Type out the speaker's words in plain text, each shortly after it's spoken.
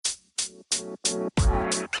Hey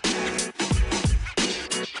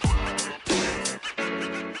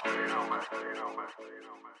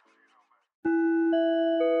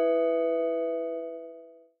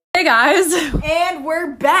guys, And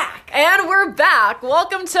we're back.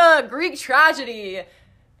 Welcome to Greek Tragedy.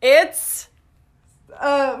 It's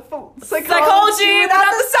psychology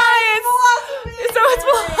without the science. Philosophy. So it's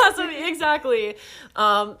philosophy, exactly.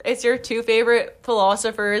 It's your two favorite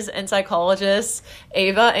philosophers and psychologists,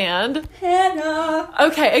 Ava and Hannah.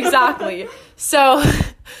 Okay, exactly. So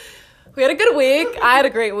we had a good week. I had a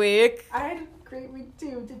great week. I had a great week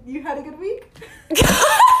too. You had a good week?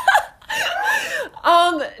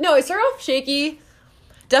 No, it started off shaky.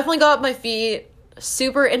 Definitely got up my feet.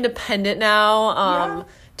 Super independent now.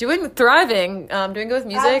 Thriving. Doing good with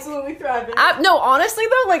music. Absolutely thriving. No, honestly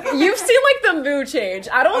though, like you've seen like the mood change.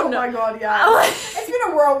 I don't know. Oh my god, yeah. It's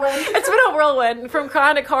been a whirlwind. It's been a whirlwind from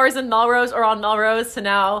crying at cars in Melrose or on Melrose to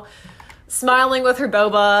now smiling with her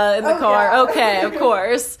boba in the car. Yeah. Okay, of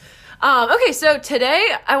course. Okay, so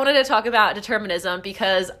today I wanted to talk about determinism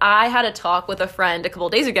because I had a talk with a friend a couple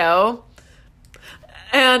days ago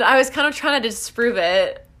and I was kind of trying to disprove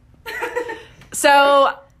it.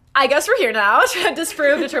 So I guess we're here now to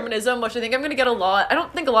disprove determinism, which I think I'm going to get I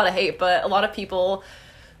don't think a lot of hate, but a lot of people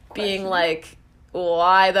being like,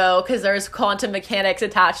 why though? Because there's quantum mechanics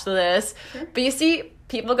attached to this. Sure. But you see,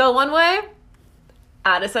 people go one way,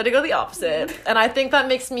 I decided to go the opposite. And I think that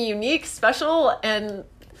makes me unique, special, and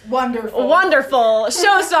wonderful,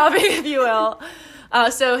 show-stopping, if you will.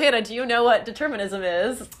 So Hannah, do you know what determinism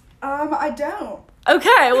is? I don't.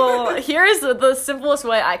 Okay, well, here's the simplest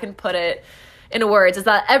way I can put it in words, is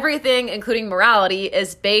that everything, including morality,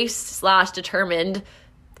 is based/determined,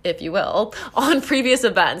 if you will, on previous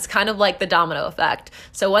events, kind of like the domino effect.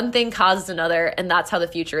 So one thing causes another, and that's how the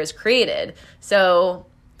future is created. So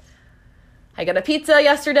I got a pizza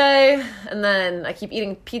yesterday, and then I keep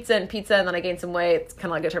eating pizza, and then I gain some weight. It's kind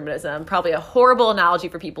of like determinism. Probably a horrible analogy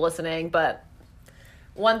for people listening, but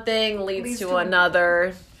one thing leads to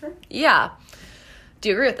another. Sure. Yeah. Do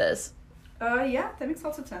you agree with this? Yeah, that makes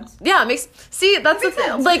lots of sense. Yeah, that's the thing.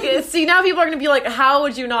 Sense. Like, see, now people are going to be like, how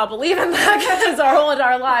would you not believe in that? Because our whole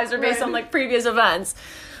entire lives are based on, like, previous events.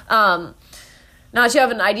 Now that you have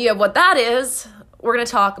an idea of what that is, we're going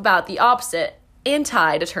to talk about the opposite,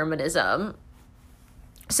 anti-determinism.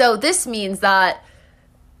 So this means that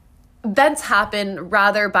events happen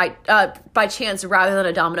rather by chance rather than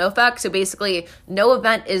a domino effect. So basically, no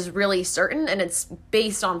event is really certain, and it's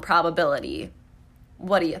based on probability.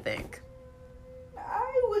 What do you think?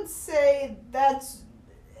 I would say that's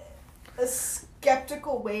a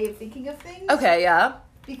skeptical way of thinking of things. Okay, yeah.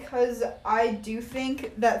 Because I do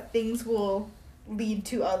think that things will lead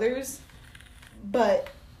to others, but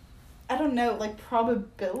I don't know, like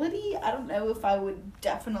probability, I don't know if I would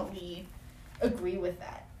definitely agree with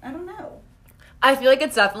that. I don't know. I feel like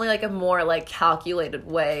it's definitely like a more like calculated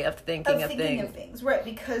way of thinking of things. Right,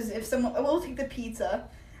 because if someone, we'll take the pizza.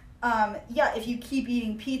 If you keep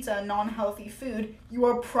eating pizza, non-healthy food, you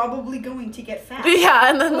are probably going to get fat. Yeah,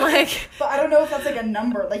 and then like... But I don't know if that's like a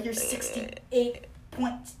number, like you're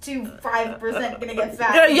 68.25% gonna get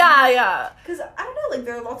fat. Yeah. Because, I don't know, like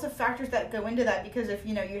there are lots of factors that go into that, because if,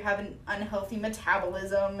 you have an unhealthy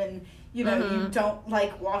metabolism and, you don't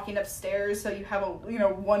like walking upstairs, so you have a,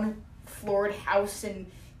 one-floored house and,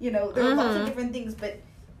 there are lots of different things, but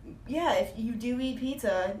yeah, if you do eat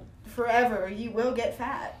pizza forever, you will get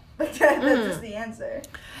fat. That's just the answer.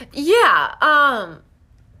 Yeah.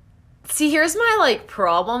 See, here's my like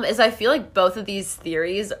problem is I feel like both of these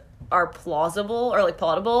theories are plausible or like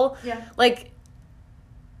palatable. Yeah. Like,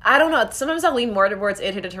 I don't know. Sometimes I lean more towards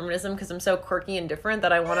anti-determinism because I'm so quirky and different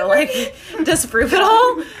that I want to like disprove it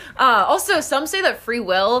all. Also, some say that free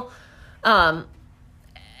will and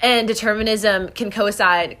determinism can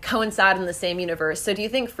coincide in the same universe. So do you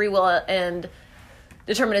think free will and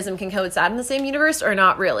determinism can coincide in the same universe or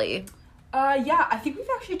not really? Yeah, I think we've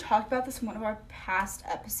actually talked about this in one of our past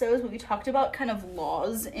episodes, where we talked about kind of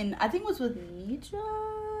laws in, I think it was with Nietzsche?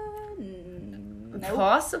 No?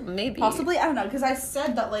 Possibly, I don't know, because I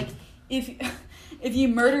said that, like, if you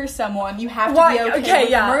murder someone, you have to be okay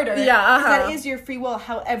with the murder. Yeah, That is your free will.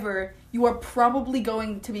 However, you are probably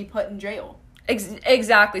going to be put in jail.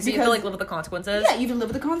 Exactly. So you have to like live with the consequences. Yeah, you have to live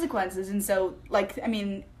with the consequences, and so like I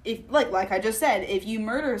mean, if like I just said, if you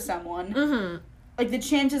murder someone, like the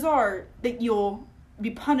chances are that you'll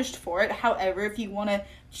be punished for it. However, if you want to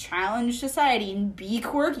challenge society and be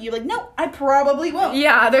quirky, you're like, no, I probably won't.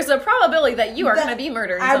 Yeah, there's a probability that you are going to be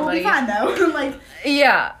murdering somebody. I will be fine though. Like,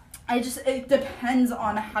 yeah. It depends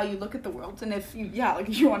on how you look at the world, and if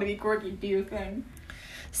you want to be quirky, do your thing.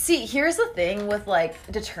 See, here's the thing with,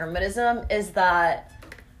 like, determinism is that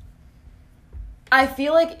I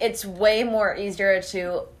feel like it's way more easier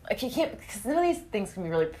to, like, you can't, because none of these things can be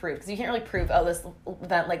really proved, because you can't really prove, oh, this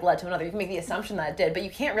event, like, led to another. You can make the assumption that it did, but you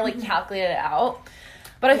can't really calculate it out.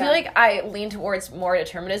 But I feel like I lean towards more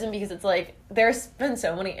determinism because it's like, there's been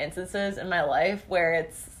so many instances in my life where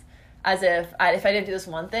it's as if I didn't do this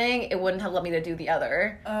one thing, it wouldn't have led me to do the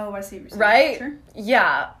other. Oh, I see what you're saying. Right? Sure.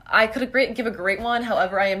 Yeah. I could give a great one.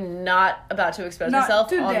 However, I am not about to expose myself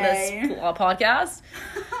today. on this podcast.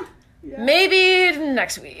 Yeah. Maybe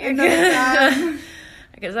next week. Another time.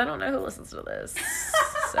 Because I don't know who listens to this.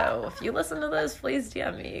 So if you listen to this, please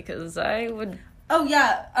DM me, because I would... Oh,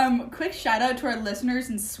 yeah. Quick shout out to our listeners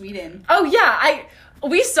in Sweden. Oh, yeah.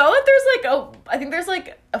 We saw that I think there's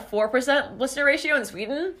like a 4% listener ratio in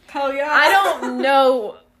Sweden. Hell yeah. I don't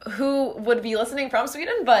know who would be listening from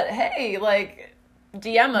Sweden, but hey, like,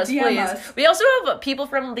 DM us, please. We also have people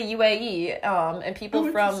from the UAE, and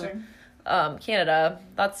people from Canada.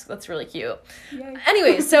 That's really cute. Yay.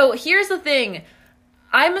 Anyway, so here's the thing.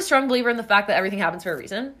 I'm a strong believer in the fact that everything happens for a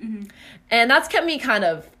reason. Mm-hmm. And that's kept me kind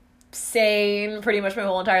of sane pretty much my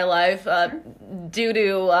whole entire life, due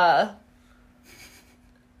to I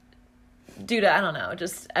don't know,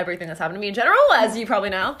 just everything that's happened to me in general, as you probably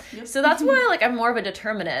know. Yep. So that's why, like, I'm more of a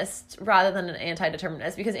determinist rather than an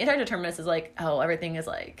anti-determinist, because anti-determinist is like, oh, everything is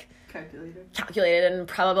like calculated and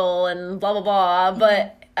probable and blah blah blah.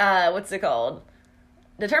 But what's it called?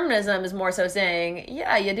 Determinism is more so saying,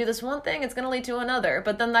 yeah, you do this one thing, it's going to lead to another.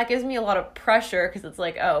 But then that gives me a lot of pressure because it's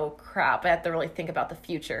like, oh, crap, I have to really think about the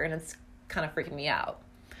future, and it's kind of freaking me out.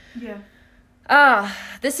 Yeah.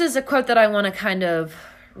 This is a quote that I want to kind of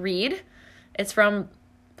read. It's from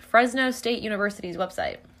Fresno State University's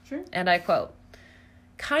website. Sure. And I quote,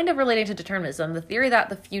 kind of relating to determinism, the theory that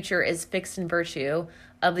the future is fixed in virtue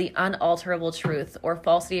of the unalterable truth or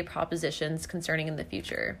falsity of propositions concerning in the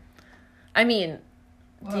future. I mean...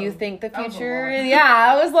 Whoa, do you think the future...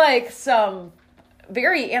 Yeah, it was like some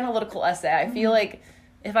very analytical essay. I feel like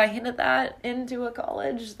if I hinted that into a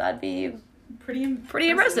college, that'd be pretty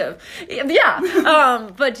impressive.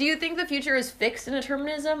 Yeah. But do you think the future is fixed in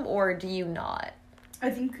determinism, or do you not?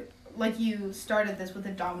 I think, like, you started this with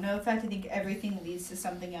a domino effect. I think everything leads to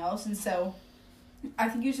something else. And so I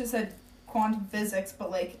think you just said quantum physics,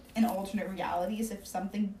 but, like, in alternate realities, if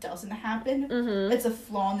something doesn't happen, it's a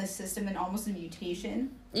flaw in the system and almost a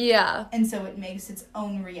mutation. Yeah. And so it makes its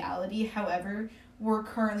own reality. However, we're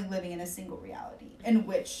currently living in a single reality in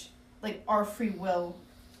which, like, our free will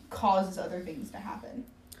causes other things to happen.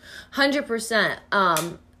 100%.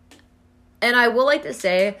 And I will like to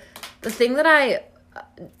say, the thing that I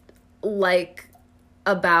like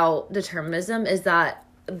about determinism is that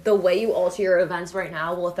the way you alter your events right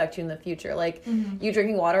now will affect you in the future. Like, you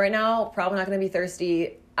drinking water right now, probably not going to be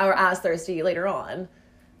thirsty or as thirsty later on.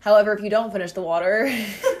 However, if you don't finish the water,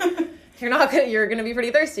 you're going to be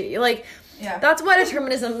pretty thirsty. Like, that's why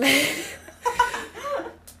determinism...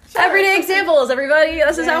 Everyday examples, everybody.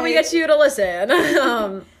 This is how we get you to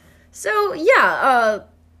listen. So, yeah,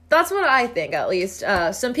 that's what I think, at least.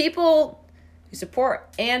 Some people who support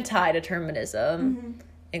anti-determinism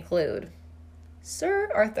include Sir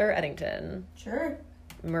Arthur Eddington. Sure.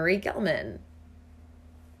 Murray Gell-Mann.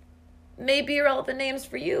 Maybe irrelevant names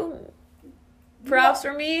for you, perhaps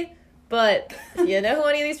for me, but if you know who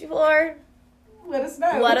any of these people are, let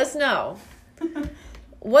us know.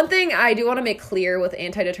 One thing I do want to make clear with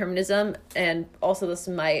anti-determinism, and also this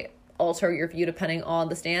might alter your view depending on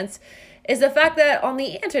the stance, is the fact that on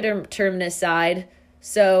the anti-determinist side,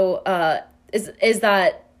 is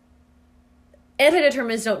that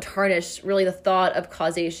anti-determinists don't tarnish really the thought of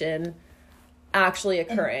causation actually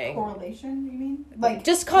occurring. And correlation, you mean? Like,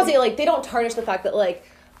 just causing, like, they don't tarnish the fact that, like,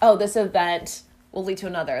 oh, this event will lead to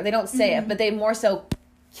another. They don't say it, but they more so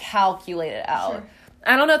calculate it out. Sure.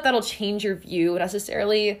 I don't know if that'll change your view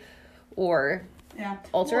necessarily or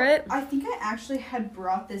alter it. I think I actually had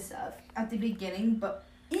brought this up at the beginning, but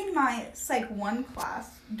in my Psych 1 class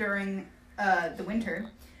during the winter,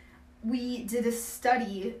 we did a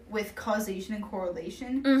study with causation and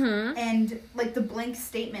correlation, and, like, the blank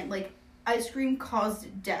statement, like, ice cream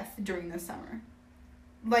caused death during the summer.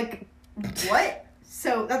 Like, what?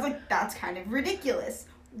 So that's kind of ridiculous.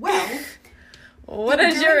 Well...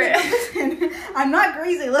 Listen, I'm not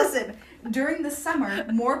crazy. Listen, during the summer,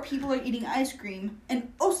 more people are eating ice cream,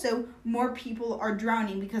 and also more people are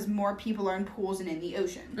drowning because more people are in pools and in the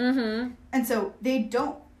ocean. And so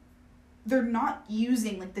they're not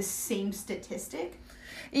using, like, the same statistic.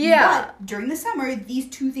 Yeah. But during the summer, these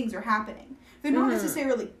two things are happening. They're not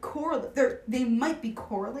necessarily correlated. They might be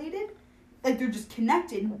correlated, like, they're just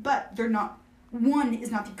connected, but they're not one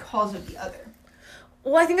is not the cause of the other.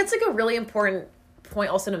 Well, I think that's like a really important point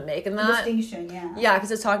also to make in that. Distinction, yeah. Yeah,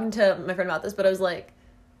 because I was talking to my friend about this, but I was like,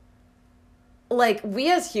 we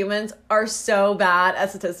as humans are so bad at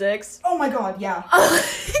statistics. Oh my god, yeah.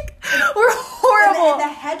 We're horrible. And the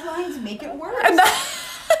headlines make it worse.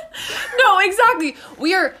 No, exactly.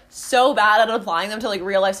 We are so bad at applying them to like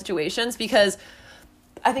real life situations, because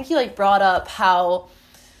I think he like brought up how,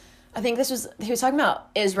 I think he was talking about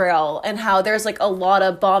Israel and how there's like a lot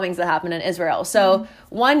of bombings that happen in Israel. So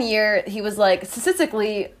one year he was like,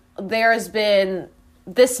 statistically, there's been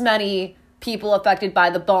this many people affected by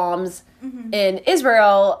the bombs in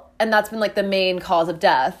Israel, and that's been like the main cause of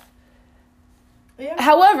death. Yeah.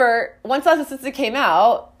 However, once that statistic came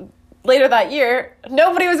out later that year,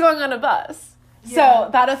 nobody was going on a bus. Yeah.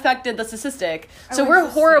 So that affected the statistic. So we're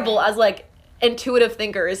horrible as like intuitive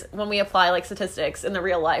thinkers when we apply like statistics in the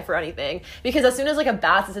real life or anything, because as soon as like a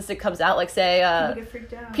bad statistic comes out, like say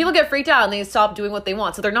people get freaked out and they stop doing what they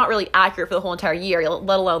want, so they're not really accurate for the whole entire year,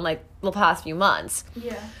 let alone like the past few months.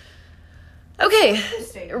 Yeah. Okay.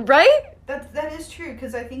 Right? That is true,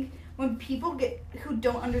 because I think when people who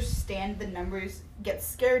don't understand the numbers get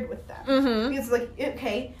scared with them, because like,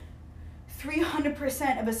 okay,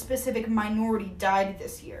 300% of a specific minority died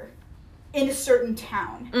this year in a certain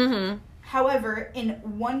town. However, in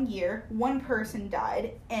 1 year, one person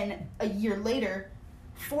died, and a year later,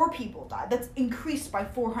 4 people died. That's increased by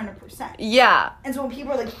 400%. Yeah. And so when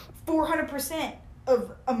people are like, 400%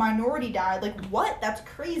 of a minority died, like, what? That's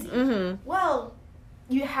crazy. Well,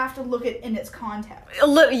 you have to look at it in its context.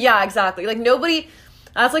 Yeah, exactly. Like, nobody...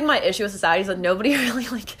 That's, like, my issue with society is that nobody really,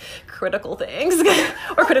 like, critical things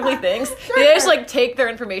or critically thinks. Sure. They just, like, take their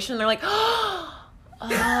information and they're like, oh,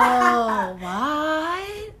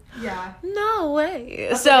 what? Yeah. No way.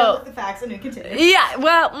 Let's so look at the facts and then continue. Yeah,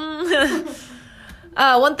 well,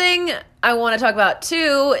 one thing I want to talk about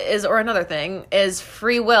too is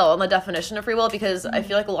free will and the definition of free will, because I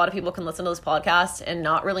feel like a lot of people can listen to this podcast and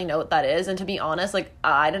not really know what that is. And to be honest, like,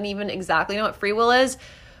 I don't even exactly know what free will is,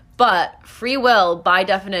 but free will by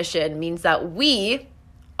definition means that we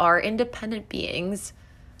are independent beings,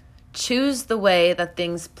 choose the way that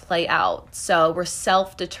things play out. So we're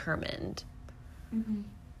self-determined.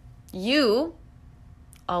 You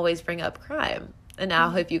always bring up crime, and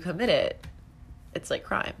now if you commit it, it's like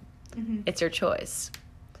crime. It's your choice.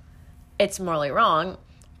 It's morally wrong,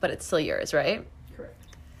 but it's still yours, right? Correct.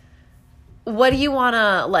 What do you want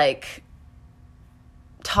to like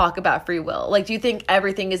talk about free will? Like, do you think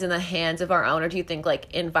everything is in the hands of our own, or do you think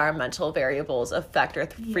like environmental variables affect our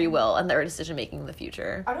free will and their decision making in the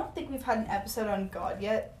future? I don't think we've had an episode on God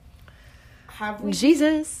yet. Have we?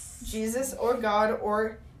 Jesus or God,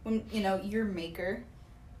 or when, your maker.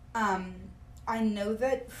 I know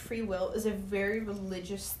that free will is a very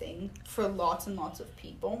religious thing for lots and lots of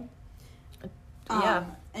people. Yeah.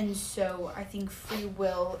 And so I think free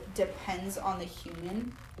will depends on the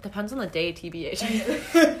human. It depends on the day, TBH.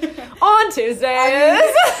 On Tuesdays.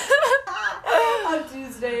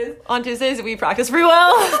 On Tuesdays we practice free will.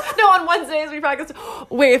 No, on Wednesdays we practice.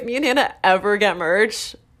 Wait, if me and Hannah ever get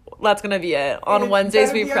merch, that's gonna be it. On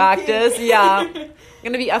Wednesdays we practice. Yeah.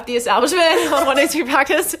 Gonna be F the establishment. On Wednesdays we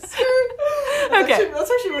practice. Okay. That's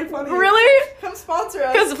actually really funny. Really? Come sponsor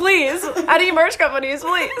us. Because please, any merch companies,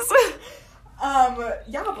 please.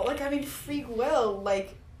 Yeah, but like, I mean, free will,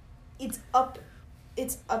 like, it's up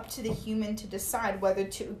to the human to decide whether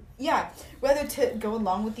to go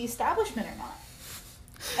along with the establishment or not.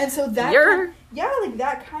 And so that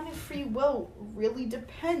that kind of free will really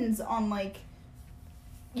depends on, like,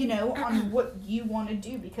 on what you want to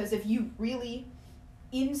do, because if you really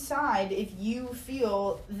inside, if you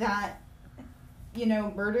feel that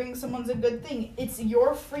murdering someone's a good thing, it's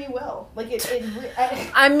your free will. Like,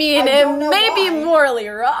 I mean, it may be morally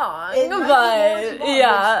wrong, but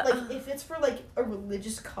yeah. Like, if it's for, like, a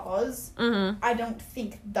religious cause, I don't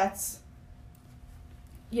think that's,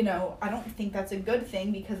 I don't think that's a good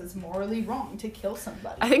thing, because it's morally wrong to kill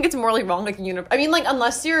somebody. I think it's morally wrong, like, I mean, like,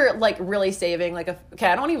 unless you're, like, really saving, like, okay,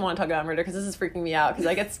 I don't even want to talk about murder, because this is freaking me out, because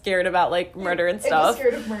I get scared about, like, murder and stuff. I'm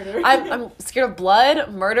scared of murder. I'm scared of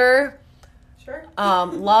blood, murder. Sure.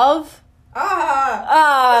 Love.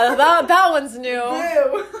 That one's new.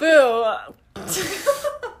 Boo.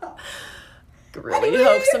 Really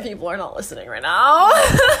hope some people are not listening right now.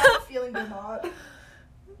 I'm feeling they're not.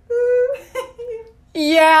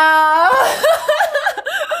 Yeah.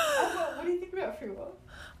 What do you think about free will?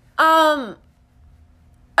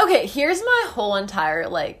 Okay, here's my whole entire,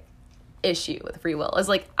 like, issue with free will. Is,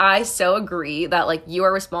 like, I so agree that, like, you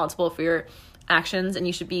are responsible for your actions and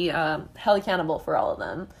you should be held accountable for all of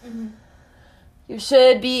them. You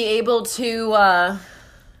should be able to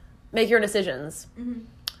make your own decisions. Mm-hmm.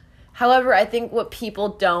 However, I think what people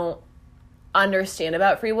don't understand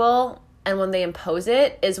about free will and when they impose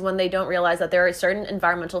it is when they don't realize that there are certain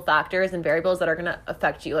environmental factors and variables that are going to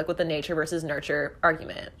affect you, like with the nature versus nurture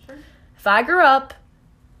argument. Sure. If I grew up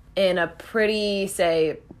in a pretty,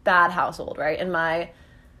 say, bad household, right, and my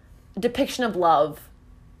depiction of love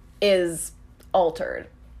is altered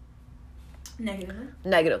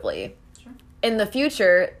negatively. Sure. In the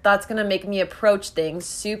future, that's going to make me approach things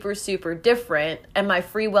super, super different, and my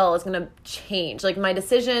free will is going to change. Like, my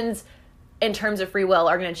decisions in terms of free will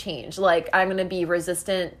are going to change. Like, I'm going to be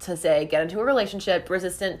resistant to, say, get into a relationship,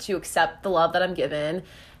 resistant to accept the love that I'm given,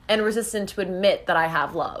 and resistant to admit that I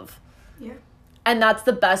have love. Yeah. And that's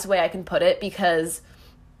the best way I can put it, because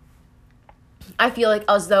I feel like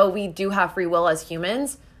as though we do have free will as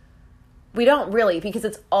humans, we don't really, because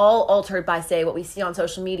it's all altered by, say, what we see on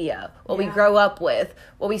social media, what we grow up with,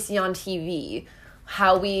 what we see on TV,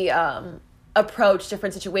 how we approach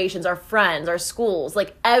different situations, our friends, our schools.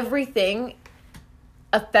 Like, everything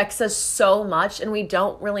affects us so much, and we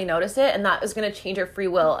don't really notice it, and that is going to change our free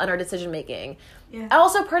will and our decision making. Yeah.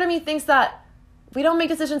 Also, part of me thinks that we don't make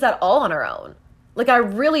decisions at all on our own. Like, I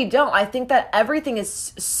really don't. I think that everything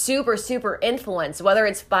is super, super influenced, whether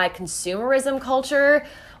it's by consumerism culture,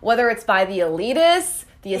 whether it's by the elitists,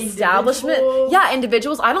 the establishment. Yeah,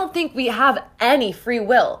 individuals. I don't think we have any free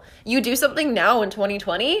will. You do something now in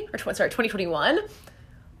 2021,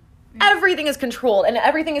 everything is controlled and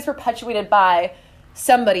everything is perpetuated by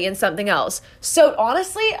somebody and something else. So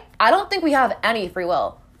honestly, I don't think we have any free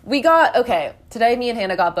will. Today me and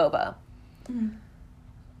Hannah got boba. Mm-hmm.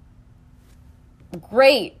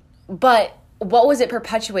 Great, but what was it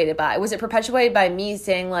perpetuated by? Was it perpetuated by me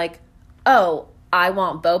saying, like, oh, I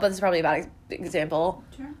want boba? This is probably a bad example.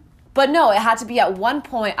 Sure. But no, it had to be at one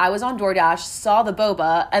point I was on DoorDash, saw the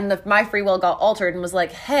boba, and my free will got altered and was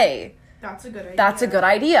like, hey, that's a good idea. That's a good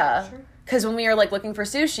idea. Sure. Because when we were, like, looking for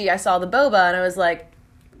sushi, I saw the boba, and I was like,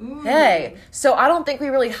 Ooh. hey. So I don't think we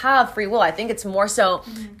really have free will. I think it's more so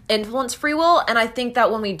influence free will, and I think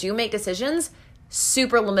that when we do make decisions,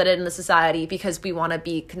 super limited in the society because we want to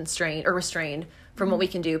be constrained or restrained from what we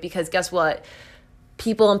can do, because guess what?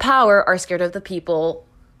 People in power are scared of the people,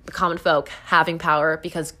 the common folk, having power,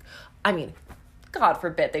 because, I mean, God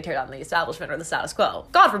forbid they tear down the establishment or the status quo.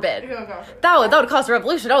 God forbid. Oh, God forbid. That would cause a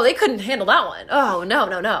revolution. Oh, they couldn't handle that one. Oh,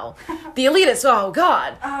 no. The elitists, oh,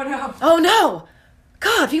 God. Oh, no. Oh, no.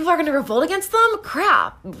 God, people are going to revolt against them?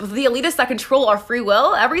 Crap. The elitists that control our free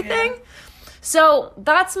will, everything? Yeah. So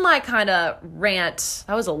that's my kind of rant.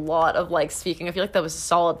 That was a lot of, like, speaking. I feel like that was a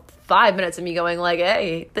solid 5 minutes of me going, like,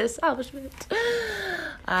 hey, the establishment.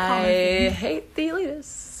 I hate the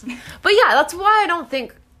elitists. But yeah, that's why I don't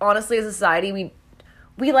think, honestly, as a society,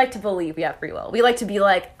 we like to believe we have free will. We like to be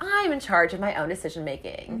like, I'm in charge of my own decision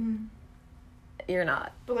making. Mm-hmm. You're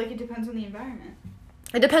not. But, like, it depends on the environment.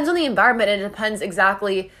 It depends on the environment. It depends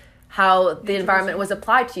exactly how the environment was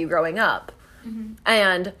applied to you growing up. Mm-hmm.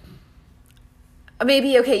 And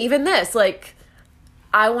maybe, okay, even this, like,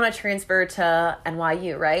 I want to transfer to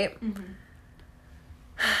NYU, right? Mm-hmm.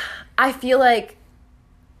 I feel like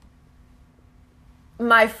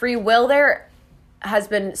my free will there has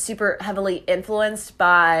been super heavily influenced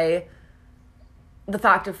by the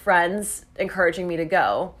fact of friends encouraging me to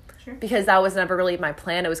go. Sure. Because that was never really my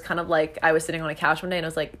plan. It was kind of like I was sitting on a couch one day and I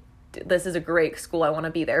was like, this is a great school. I want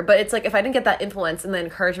to be there. But it's like, if I didn't get that influence and the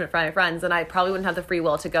encouragement from my friends, then I probably wouldn't have the free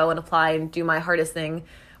will to go and apply and do my hardest thing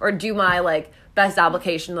or do my, like, best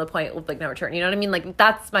application to the point of, like, no return. You know what I mean? Like,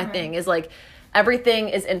 that's my thing, is, like, everything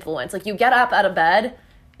is influence. Like, you get up out of bed,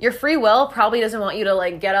 your free will probably doesn't want you to,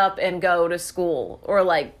 like, get up and go to school or,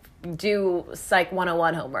 like, do Psych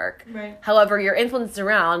 101 homework. Right. However, your influence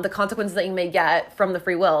around, the consequences that you may get from the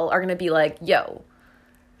free will are going to be like, yo,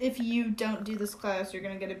 if you don't do this class, you're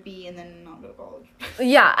going to get a B and then not go to college.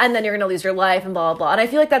 yeah, and then you're going to lose your life and blah, blah, blah. And I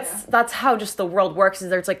feel like that's how just the world works, is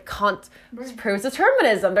there's, like, proves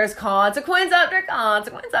determinism. There's consequence after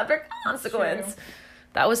consequence after consequence. True.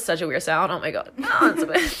 That was such a weird sound. Oh, my God.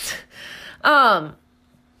 Consequence.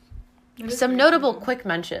 Some notable quick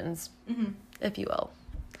mentions, if you will.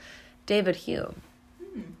 David Hume,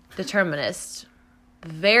 determinist,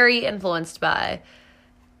 very influenced by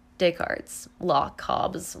Descartes, Locke,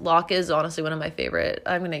 Hobbes. Locke is honestly one of my favorite.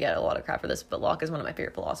 I'm gonna get a lot of crap for this, but Locke is one of my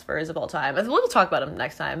favorite philosophers of all time. We'll talk about him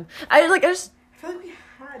next time. I feel like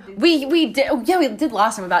we did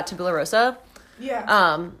last time about Tabula Rasa. Yeah.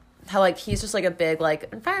 How, like, he's just, like, a big,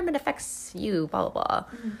 like, environment affects you, blah blah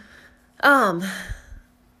blah.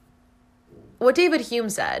 What David Hume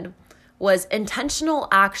said was intentional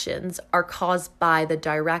actions are caused by the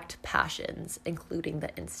direct passions, including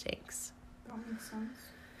the instincts. That makes sense.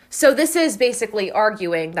 So this is basically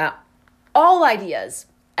arguing that all ideas,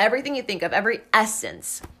 everything you think of, every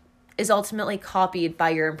essence is ultimately copied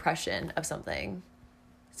by your impression of something.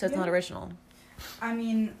 So it's not original. I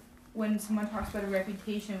mean, when someone talks about a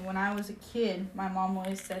reputation, when I was a kid, my mom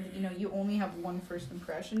always said, you only have one first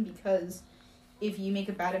impression, because if you make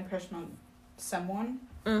a bad impression on someone,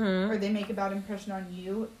 or they make a bad impression on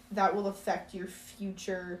you, that will affect your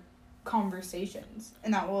future conversations,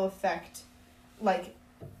 and that will affect, like,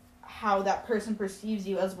 how that person perceives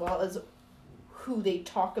you, as well as who they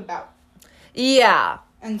talk about. Yeah.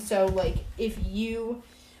 And so, like, if you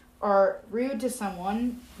are rude to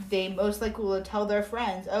someone, they most likely will tell their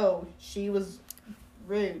friends, oh, she was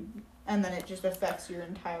rude, and then it just affects your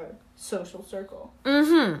entire social circle.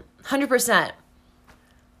 100%.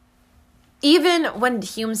 Even when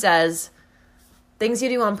Hume says things you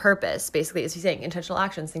do on purpose, basically, as he's saying, intentional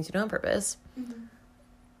actions, things you do on purpose,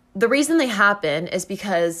 the reason they happen is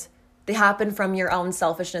because they happen from your own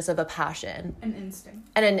selfishness of a passion. An instinct.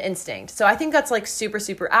 And an instinct. So I think that's, like, super,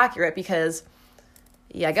 super accurate, because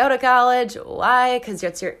go to college. Why? Because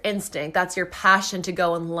it's your instinct. That's your passion to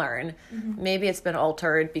go and learn. Maybe it's been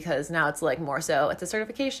altered because now it's, like, more so it's a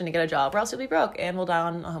certification to get a job, or else you'll be broke and we'll die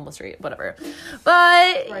on a homeless street, whatever.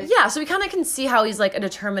 But yeah, so we kind of can see how he's, like, a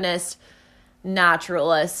determinist,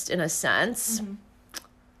 naturalist in a sense.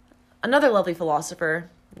 Another lovely philosopher,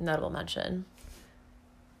 notable mention,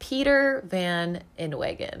 Peter Van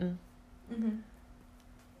Inwagen.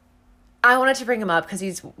 I wanted to bring him up because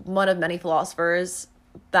he's one of many philosophers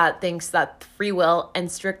that thinks that free will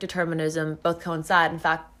and strict determinism both coincide. In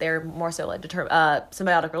fact, they're more so like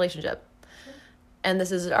symbiotic relationship. And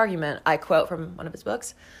this is an argument I quote from one of his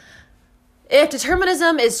books. If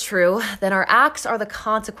determinism is true, then our acts are the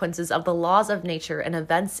consequences of the laws of nature and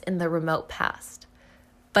events in the remote past.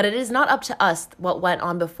 But it is not up to us what went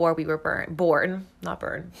on before we were born.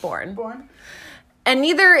 And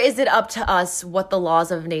neither is it up to us what the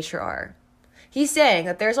laws of nature are. He's saying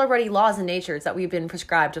that there's already laws in nature that we've been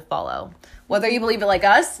prescribed to follow. Whether you believe it like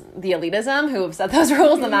us, the elitism, who have set those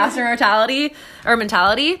rules, the master mentality,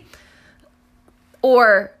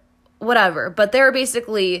 or whatever. But they're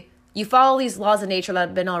basically, you follow these laws of nature that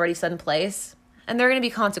have been already set in place, and there are going to be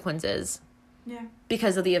consequences. Yeah.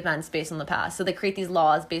 Because of the events based on the past. So they create these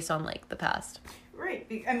laws based on, like, the past. Right.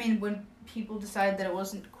 I mean, when people decided that it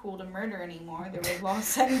wasn't cool to murder anymore, there were laws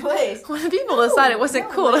set in place. When people decided it wasn't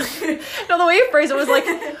cool to... No, the way you phrased it was like,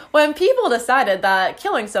 when people decided that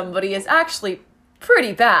killing somebody is actually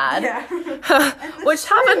pretty bad. Yeah. Which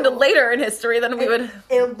happened later in history than we would...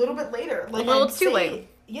 A little bit later. Like, a little too late.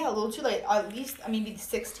 Yeah, a little too late. At least, I mean, the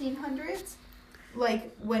 1600s.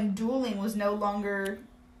 Like, when dueling was no longer...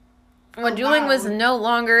 When dueling was no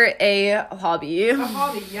longer a hobby. A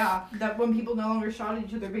hobby, yeah. That when people no longer shot at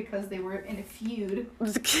each other because they were in a feud.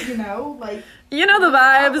 Like... You know the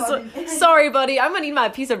vibes. Sorry, buddy. I'm gonna need my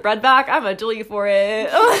piece of bread back. I'm gonna duel you for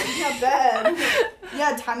it. Not bad.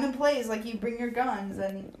 Yeah, time and place. Like, you bring your guns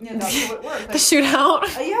and, that's how it works. Like, the shootout.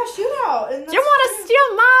 Yeah, shootout. And you wanna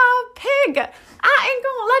steal my pig? I ain't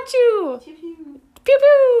gonna let you. Pew pew. Pew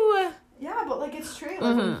pew. Yeah, but, like, it's true.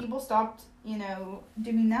 Like, when people stopped...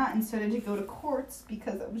 doing that and started to go to courts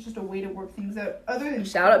because that was just a way to work things out. Other than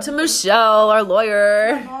shout out to Michelle, our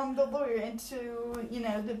lawyer. My mom, the lawyer, and to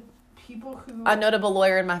the people who a notable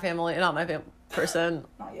lawyer in my family, not my person.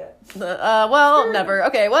 Not yet. Well, sure. Never.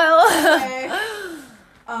 Okay, well. Okay.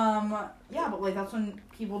 Yeah, but like that's when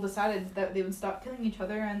people decided that they would stop killing each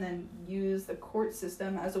other and then use the court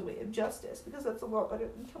system as a way of justice because that's a lot better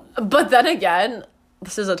than killing. But then again,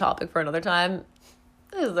 this is a topic for another time.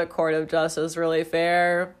 Is the court of justice really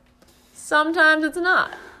fair? Sometimes it's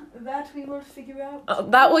not. That we will figure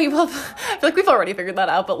out. That we will. I feel like we've already figured that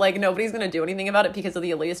out, but like nobody's gonna do anything about it because of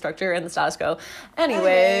the elite structure and the status quo.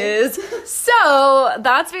 Anyways, so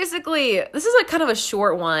that's basically. This is a kind of a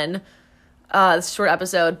short one, short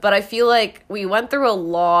episode, but I feel like we went through a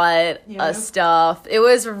lot of stuff. It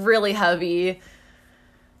was really heavy.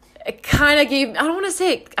 It kind of gave, I don't want to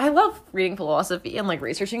say, I love reading philosophy and, like,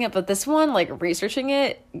 researching it, but this one, like, researching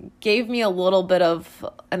it gave me a little bit of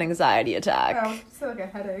an anxiety attack. Oh, it's like a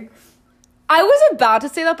headache. I was about to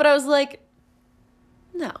say that, but I was like,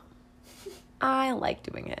 no. I like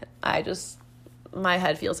doing it. My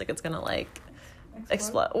head feels like it's gonna, like,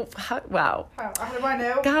 explode. Wow. How do I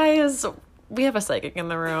know? Guys, we have a psychic in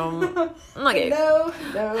the room. Okay.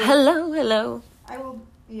 Hello. I will,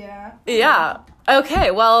 yeah. Yeah. Okay,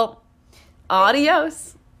 well,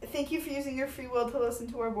 adios. Thank you for using your free will to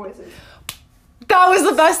listen to our voices. That was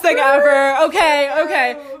the best thing ever.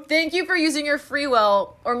 Okay. Thank you for using your free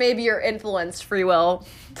will, or maybe your influenced free will,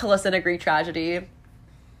 to listen to Greek tragedy.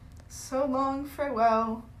 So long,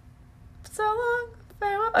 farewell. So long,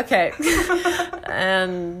 farewell. Okay.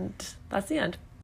 And that's the end.